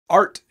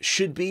Art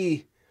should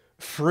be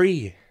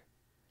free.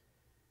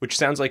 Which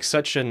sounds like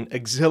such an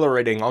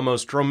exhilarating,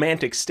 almost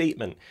romantic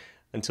statement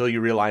until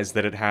you realize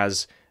that it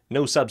has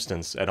no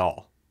substance at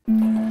all.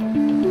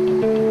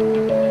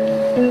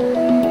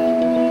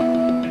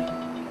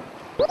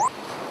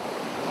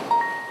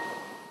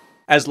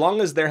 As long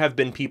as there have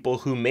been people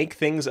who make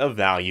things of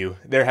value,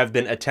 there have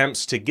been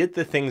attempts to get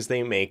the things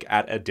they make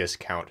at a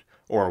discount,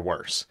 or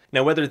worse.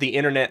 Now, whether the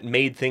internet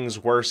made things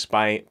worse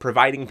by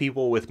providing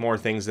people with more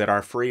things that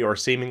are free or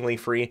seemingly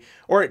free,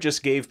 or it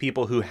just gave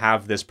people who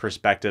have this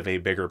perspective a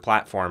bigger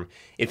platform,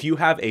 if you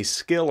have a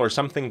skill or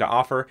something to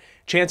offer,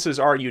 chances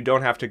are you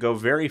don't have to go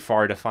very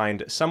far to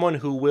find someone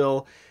who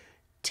will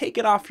take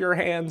it off your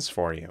hands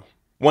for you.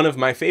 One of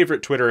my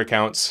favorite Twitter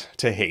accounts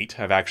to hate,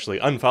 I've actually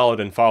unfollowed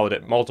and followed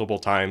it multiple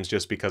times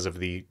just because of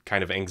the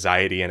kind of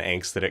anxiety and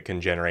angst that it can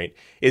generate,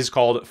 is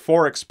called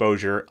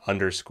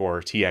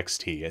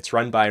forexposure_txt. It's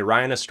run by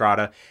Ryan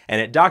Estrada,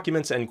 and it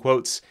documents and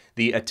quotes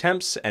the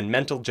attempts and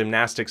mental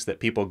gymnastics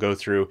that people go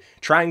through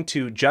trying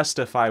to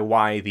justify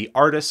why the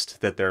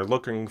artist that they're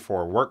looking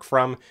for work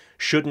from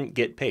shouldn't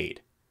get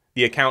paid.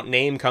 The account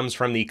name comes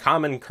from the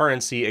common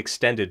currency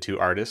extended to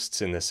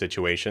artists in this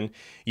situation.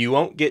 You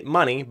won't get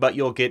money, but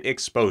you'll get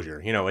exposure,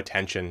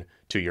 attention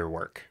to your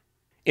work.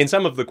 In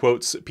some of the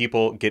quotes,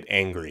 people get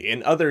angry.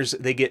 In others,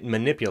 they get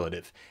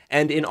manipulative.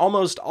 And in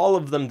almost all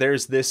of them,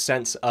 there's this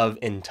sense of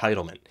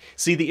entitlement.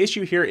 See, the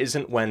issue here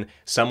isn't when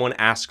someone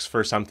asks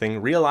for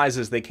something,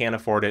 realizes they can't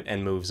afford it,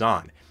 and moves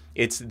on.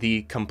 It's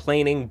the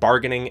complaining,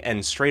 bargaining,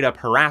 and straight-up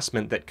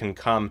harassment that can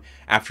come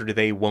after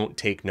they won't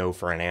take no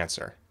for an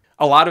answer.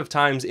 A lot of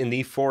times in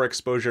the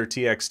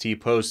forexposure_txt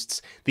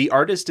posts, the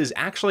artist is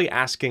actually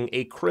asking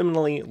a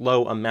criminally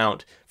low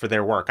amount for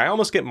their work. I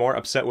almost get more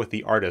upset with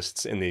the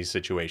artists in these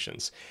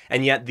situations.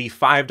 And yet the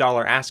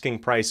 $5 asking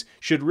price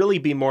should really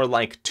be more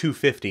like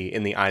 $2.50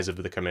 in the eyes of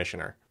the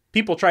commissioner.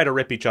 People try to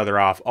rip each other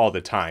off all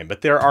the time,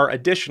 but there are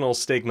additional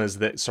stigmas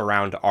that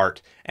surround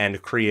art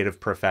and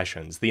creative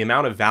professions, the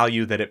amount of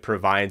value that it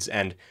provides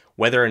and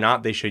whether or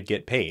not they should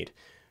get paid.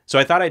 So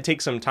I thought I'd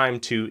take some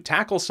time to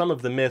tackle some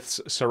of the myths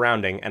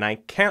surrounding, and I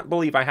can't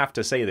believe I have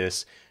to say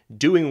this,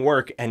 doing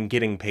work and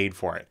getting paid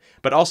for it,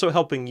 but also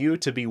helping you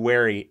to be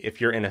wary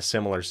if you're in a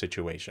similar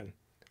situation.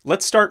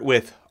 Let's start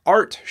with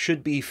art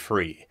should be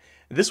free.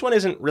 This one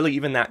isn't really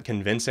even that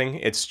convincing.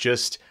 It's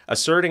just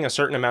asserting a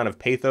certain amount of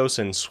pathos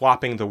and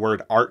swapping the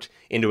word art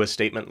into a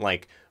statement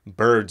like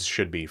birds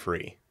should be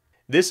free.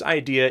 This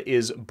idea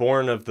is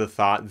born of the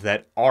thought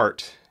that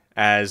art,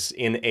 as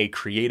in a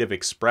creative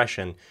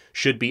expression,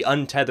 should be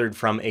untethered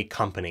from a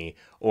company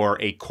or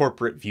a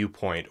corporate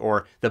viewpoint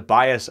or the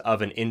bias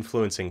of an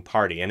influencing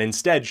party, and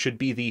instead should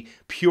be the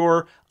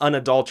pure,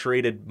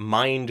 unadulterated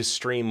mind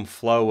stream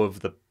flow of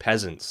the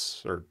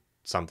peasants or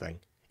something.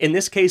 In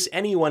this case,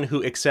 anyone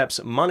who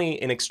accepts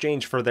money in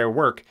exchange for their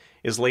work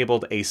is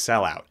labeled a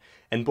sellout.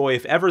 And boy,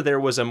 if ever there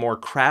was a more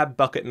crab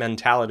bucket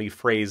mentality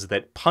phrase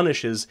that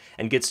punishes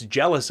and gets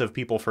jealous of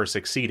people for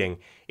succeeding,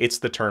 it's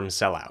the term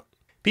sellout.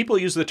 People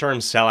use the term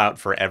sellout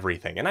for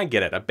everything, and I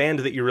get it. A band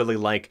that you really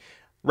like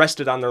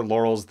rested on their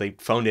laurels, they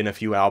phoned in a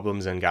few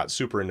albums and got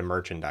super into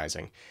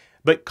merchandising.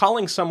 But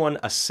calling someone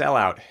a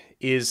sellout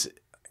is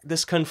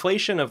this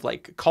conflation of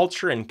like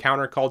culture and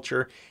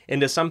counterculture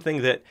into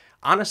something that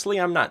honestly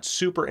I'm not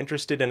super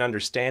interested in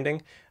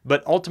understanding,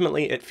 but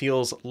ultimately it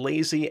feels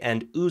lazy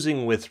and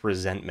oozing with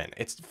resentment.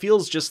 It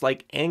feels just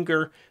like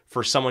anger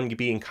for someone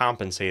being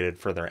compensated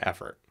for their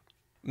effort.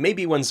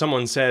 Maybe when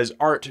someone says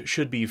art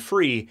should be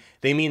free,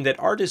 they mean that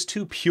art is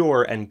too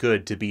pure and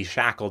good to be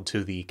shackled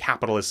to the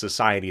capitalist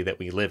society that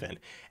we live in.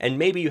 And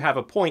maybe you have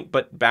a point,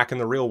 but back in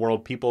the real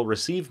world, people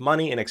receive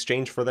money in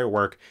exchange for their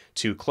work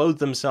to clothe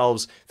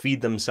themselves,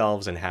 feed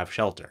themselves, and have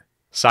shelter.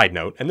 Side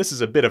note, and this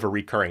is a bit of a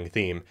recurring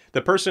theme,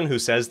 the person who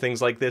says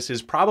things like this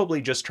is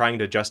probably just trying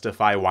to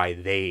justify why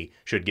they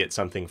should get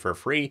something for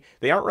free.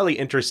 They aren't really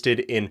interested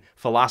in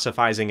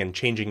philosophizing and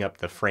changing up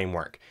the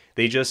framework.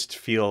 They just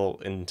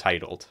feel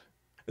entitled.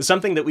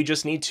 Something that we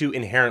just need to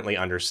inherently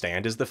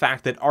understand is the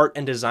fact that art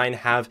and design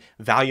have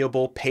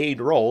valuable paid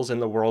roles in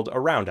the world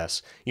around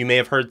us. You may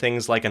have heard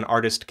things like an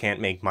artist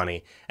can't make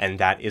money, and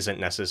that isn't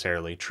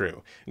necessarily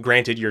true.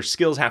 Granted, your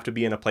skills have to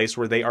be in a place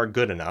where they are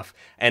good enough,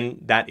 and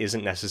that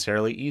isn't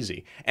necessarily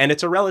easy. And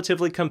it's a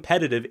relatively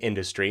competitive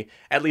industry,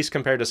 at least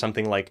compared to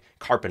something like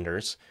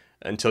carpenters,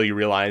 until you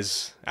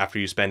realize, after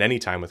you spend any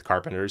time with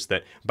carpenters,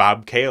 that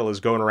Bob Cale is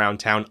going around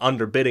town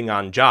underbidding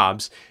on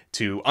jobs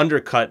to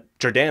undercut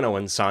Giordano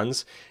and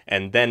Sons,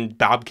 and then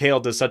Bob Cale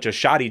does such a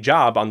shoddy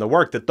job on the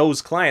work that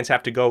those clients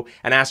have to go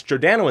and ask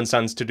Giordano and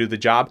Sons to do the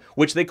job,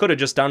 which they could have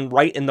just done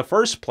right in the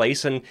first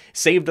place and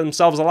saved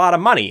themselves a lot of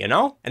money,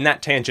 And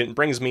that tangent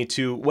brings me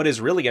to what is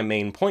really a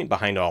main point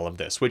behind all of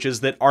this, which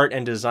is that art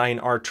and design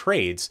are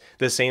trades,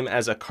 the same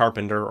as a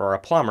carpenter or a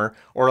plumber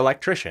or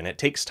electrician. It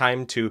takes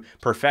time to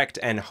perfect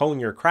and hone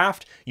your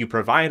craft, you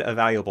provide a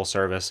valuable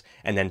service,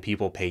 and then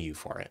people pay you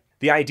for it.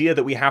 The idea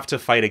that we have to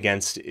fight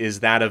against is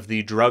that of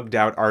the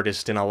drugged-out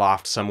artist in a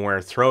loft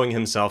somewhere throwing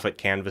himself at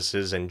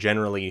canvases and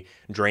generally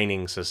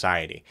draining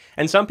society.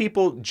 And some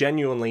people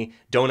genuinely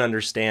don't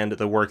understand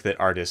the work that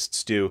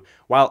artists do,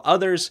 while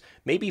others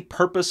maybe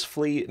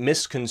purposefully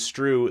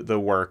misconstrue the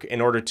work in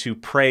order to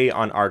prey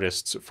on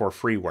artists for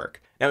free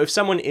work. Now, if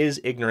someone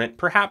is ignorant,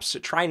 perhaps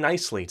try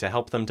nicely to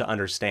help them to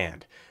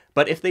understand.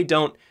 But if they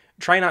don't,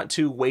 try not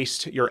to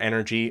waste your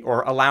energy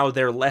or allow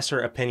their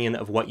lesser opinion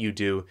of what you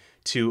do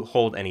to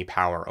hold any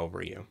power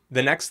over you.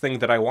 The next thing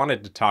that I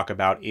wanted to talk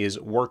about is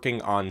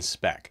working on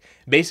spec.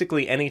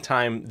 Basically, any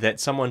time that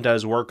someone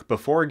does work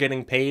before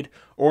getting paid,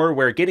 or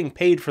where getting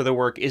paid for the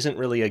work isn't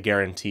really a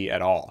guarantee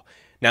at all.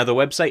 Now, the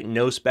website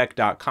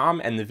nospec.com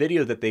and the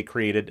video that they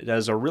created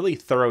does a really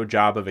thorough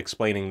job of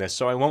explaining this,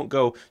 so I won't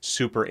go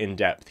super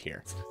in-depth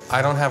here.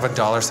 I don't have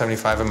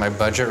 $1.75 in my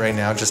budget right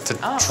now just to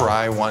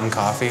try one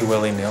coffee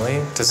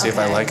willy-nilly to see if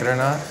I like it or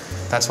not.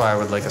 That's why I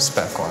would like a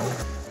spec one.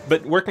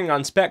 But working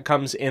on spec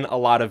comes in a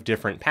lot of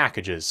different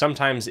packages.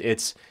 Sometimes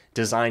it's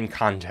design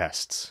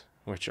contests,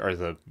 which are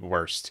the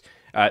worst.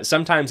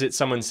 Sometimes it's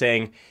someone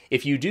saying,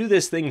 if you do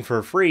this thing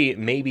for free,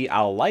 maybe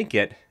I'll like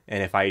it,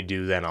 and if I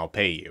do, then I'll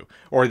pay you.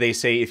 Or they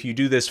say, if you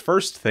do this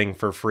first thing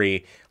for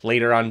free,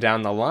 later on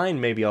down the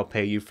line, maybe I'll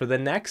pay you for the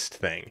next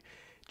thing.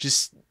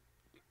 Just,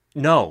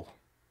 no.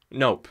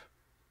 Nope.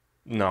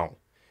 No.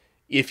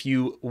 If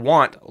you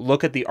want,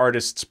 look at the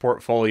artist's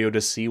portfolio to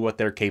see what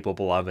they're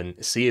capable of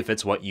and see if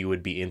it's what you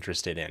would be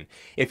interested in.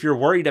 If you're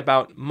worried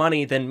about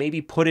money, then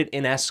maybe put it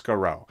in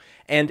escrow.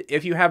 And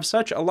if you have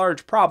such a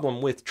large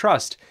problem with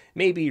trust,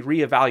 maybe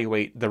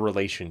reevaluate the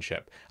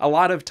relationship. A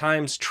lot of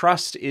times,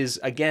 trust is,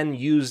 again,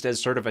 used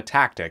as sort of a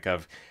tactic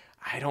of,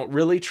 I don't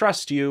really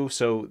trust you,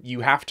 so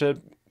you have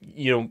to,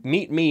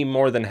 meet me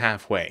more than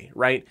halfway,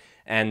 right?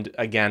 And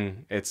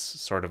again, it's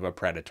sort of a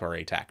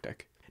predatory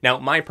tactic. Now,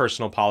 my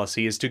personal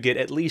policy is to get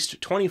at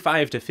least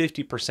 25 to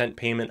 50%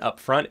 payment up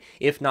front,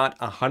 if not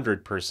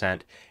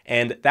 100%,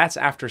 and that's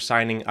after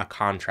signing a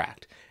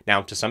contract.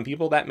 Now, to some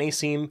people that may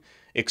seem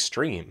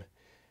extreme,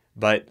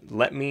 but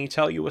let me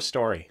tell you a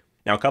story.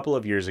 Now, a couple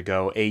of years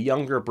ago, a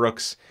younger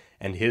Brookes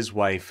and his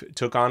wife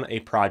took on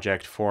a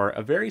project for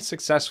a very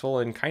successful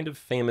and kind of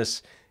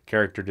famous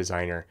character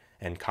designer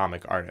and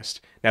comic artist.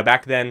 Now,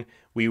 back then,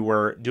 we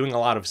were doing a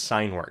lot of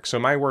sign work. So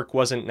my work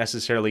wasn't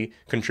necessarily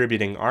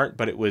contributing art,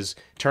 but it was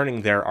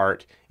turning their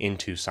art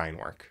into sign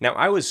work. Now,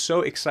 I was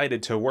so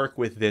excited to work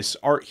with this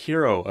art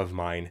hero of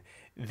mine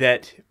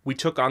that we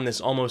took on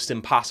this almost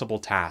impossible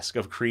task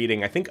of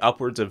creating, I think,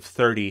 upwards of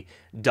 30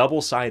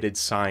 double-sided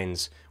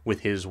signs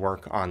with his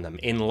work on them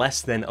in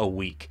less than a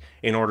week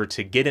in order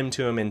to get him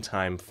to him in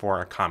time for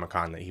a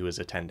Comic-Con that he was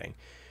attending.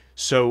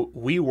 So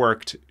we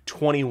worked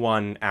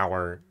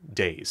 21-hour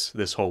days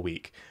this whole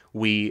week.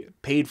 We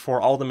paid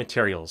for all the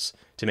materials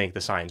to make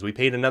the signs. We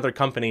paid another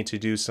company to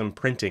do some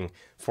printing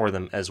for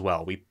them as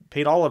well. We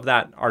paid all of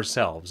that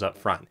ourselves up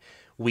front.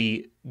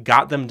 We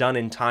got them done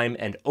in time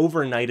and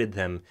overnighted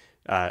them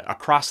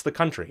across the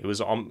country. It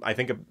was, I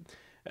think,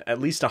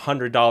 at least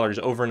 $100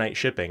 overnight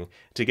shipping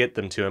to get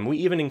them to him. We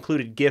even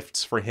included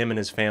gifts for him and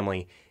his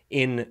family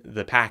in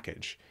the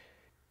package.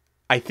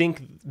 I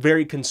think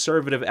very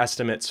conservative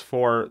estimates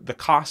for the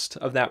cost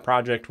of that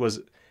project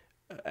was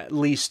at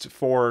least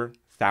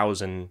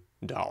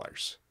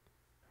 $4,000.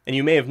 And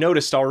you may have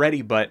noticed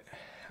already, but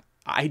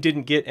I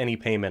didn't get any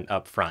payment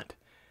up front.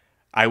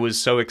 I was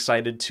so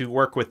excited to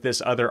work with this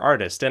other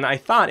artist, and I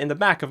thought in the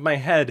back of my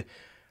head,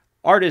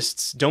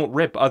 artists don't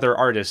rip other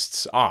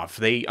artists off.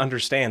 They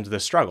understand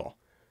the struggle.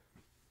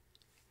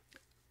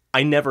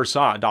 I never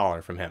saw a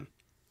dollar from him.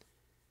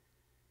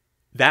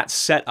 That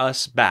set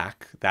us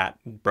back, that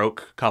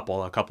broke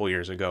couple a couple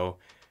years ago,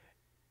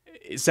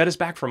 it set us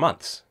back for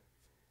months.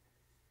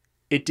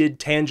 It did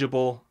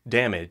tangible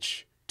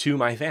damage to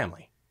my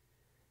family.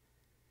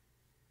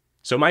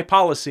 So my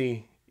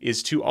policy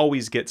is to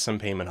always get some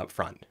payment up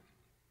front.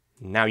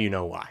 Now you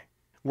know why.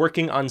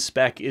 Working on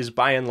spec is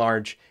by and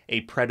large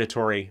a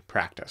predatory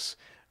practice.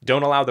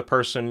 Don't allow the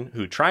person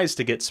who tries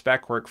to get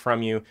spec work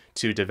from you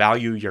to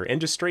devalue your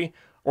industry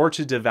or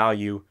to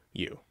devalue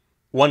you.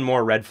 One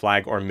more red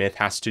flag or myth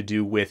has to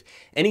do with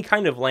any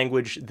kind of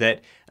language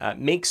that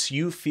makes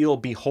you feel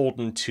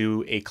beholden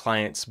to a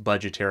client's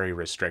budgetary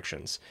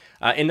restrictions.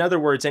 In other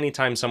words,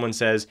 anytime someone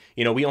says,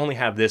 we only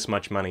have this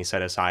much money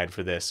set aside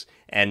for this,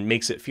 and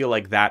makes it feel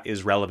like that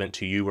is relevant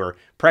to you or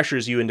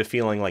pressures you into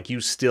feeling like you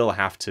still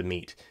have to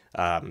meet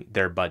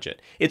their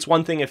budget. It's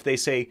one thing if they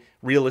say,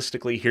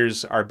 realistically,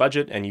 here's our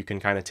budget, and you can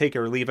kind of take it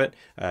or leave it,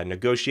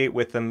 negotiate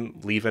with them,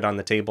 leave it on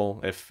the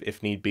table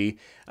if need be.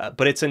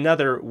 But it's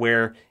another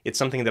where it's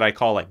something that I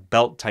call like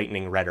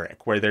belt-tightening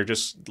rhetoric, where they're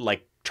just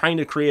like trying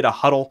to create a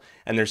huddle,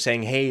 and they're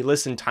saying, hey,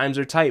 listen, times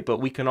are tight, but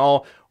we can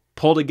all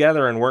pull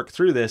together and work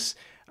through this.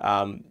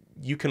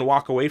 You can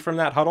walk away from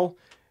that huddle,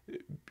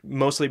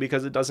 mostly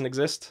because it doesn't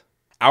exist.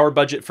 Our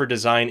budget for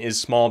design is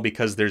small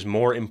because there's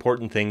more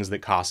important things that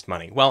cost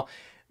money. Well,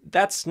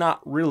 that's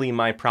not really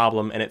my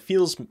problem, and it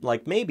feels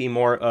like maybe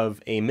more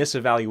of a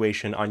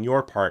misevaluation on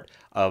your part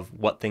of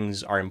what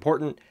things are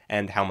important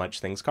and how much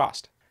things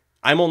cost.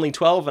 I'm only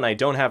 12 and I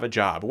don't have a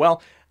job.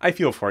 Well, I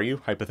feel for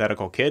you,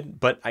 hypothetical kid,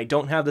 but I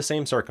don't have the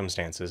same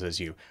circumstances as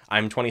you.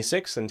 I'm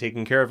 26 and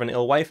taking care of an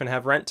ill wife and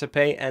have rent to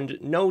pay and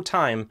no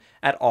time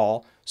at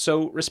all,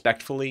 so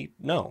respectfully,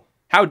 no.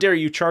 How dare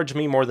you charge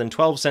me more than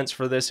 12 cents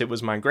for this? It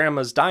was my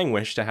grandma's dying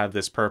wish to have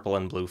this purple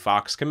and blue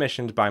fox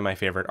commissioned by my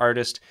favorite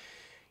artist.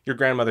 Your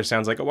grandmother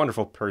sounds like a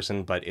wonderful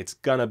person, but it's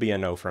gonna be a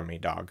no from me,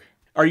 dog.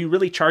 Are you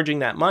really charging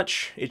that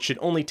much? It should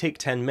only take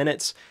 10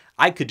 minutes.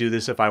 I could do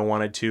this if I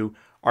wanted to.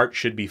 Art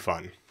should be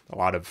fun. A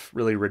lot of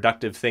really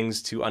reductive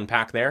things to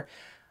unpack there.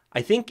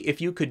 I think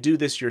if you could do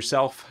this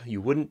yourself,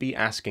 you wouldn't be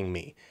asking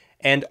me.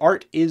 And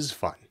art is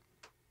fun,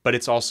 but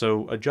it's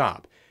also a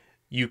job.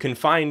 You can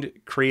find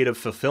creative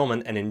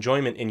fulfillment and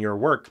enjoyment in your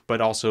work,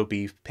 but also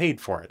be paid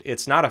for it.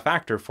 It's not a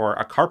factor for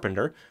a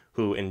carpenter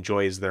who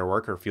enjoys their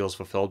work or feels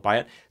fulfilled by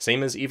it,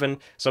 same as even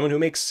someone who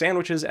makes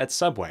sandwiches at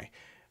Subway.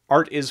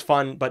 Art is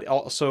fun, but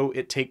also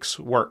it takes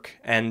work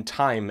and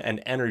time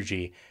and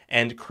energy,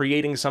 and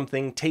creating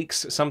something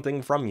takes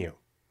something from you.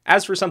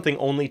 As for something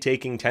only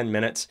taking 10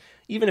 minutes,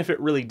 even if it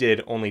really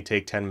did only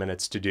take 10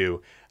 minutes to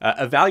do,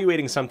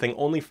 evaluating something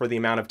only for the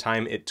amount of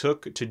time it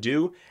took to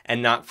do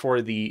and not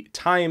for the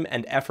time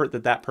and effort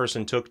that that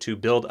person took to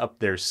build up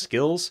their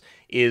skills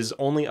is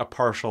only a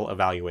partial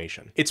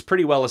evaluation. It's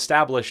pretty well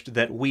established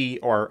that we,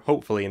 or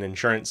hopefully an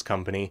insurance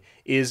company,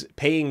 is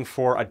paying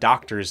for a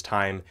doctor's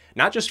time,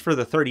 not just for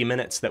the 30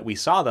 minutes that we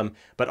saw them,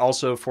 but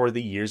also for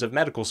the years of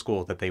medical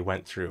school that they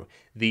went through,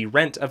 the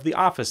rent of the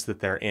office that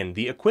they're in,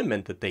 the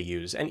equipment that they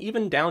use, and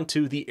even down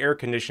to the air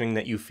conditioning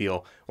that you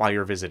feel while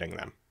you're visiting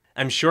them.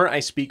 I'm sure I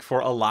speak for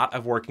a lot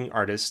of working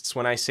artists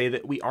when I say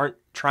that we aren't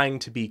trying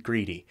to be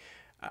greedy.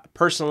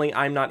 Personally,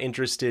 I'm not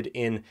interested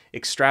in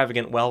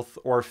extravagant wealth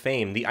or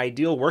fame. The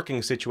ideal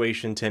working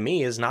situation to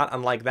me is not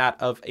unlike that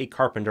of a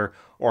carpenter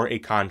or a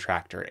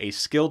contractor, a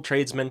skilled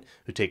tradesman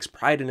who takes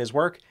pride in his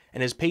work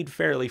and is paid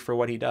fairly for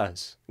what he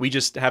does. We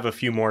just have a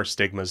few more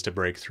stigmas to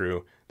break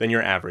through than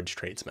your average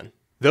tradesman.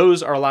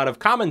 Those are a lot of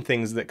common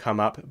things that come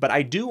up, but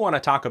I do want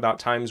to talk about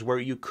times where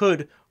you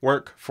could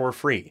work for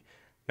free.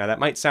 Now that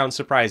might sound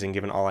surprising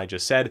given all I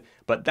just said,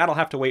 but that'll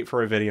have to wait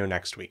for a video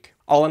next week.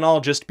 All in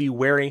all, just be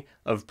wary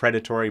of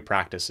predatory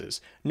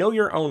practices. Know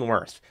your own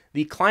worth.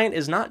 The client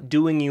is not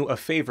doing you a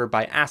favor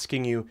by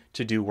asking you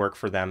to do work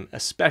for them,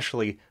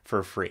 especially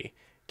for free.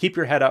 Keep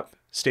your head up,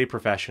 stay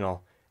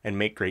professional, and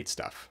make great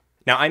stuff.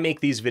 Now, I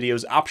make these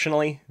videos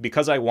optionally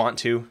because I want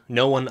to.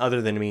 No one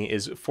other than me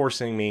is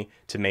forcing me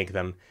to make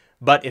them.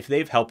 But if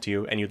they've helped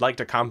you and you'd like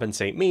to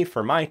compensate me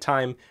for my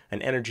time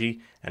and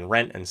energy and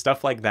rent and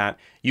stuff like that,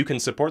 you can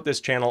support this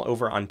channel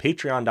over on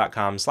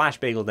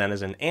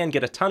patreon.com/bageldenizen and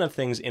get a ton of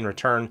things in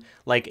return,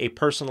 like a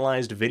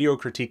personalized video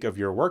critique of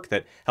your work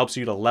that helps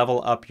you to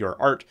level up your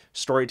art,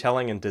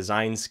 storytelling, and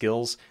design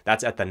skills.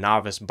 That's at the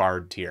Novice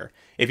Bard tier.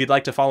 If you'd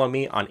like to follow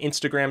me on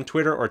Instagram,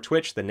 Twitter, or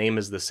Twitch, the name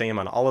is the same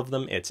on all of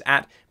them. It's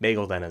at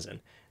bageldenizen.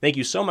 Thank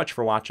you so much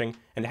for watching,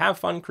 and have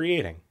fun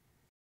creating.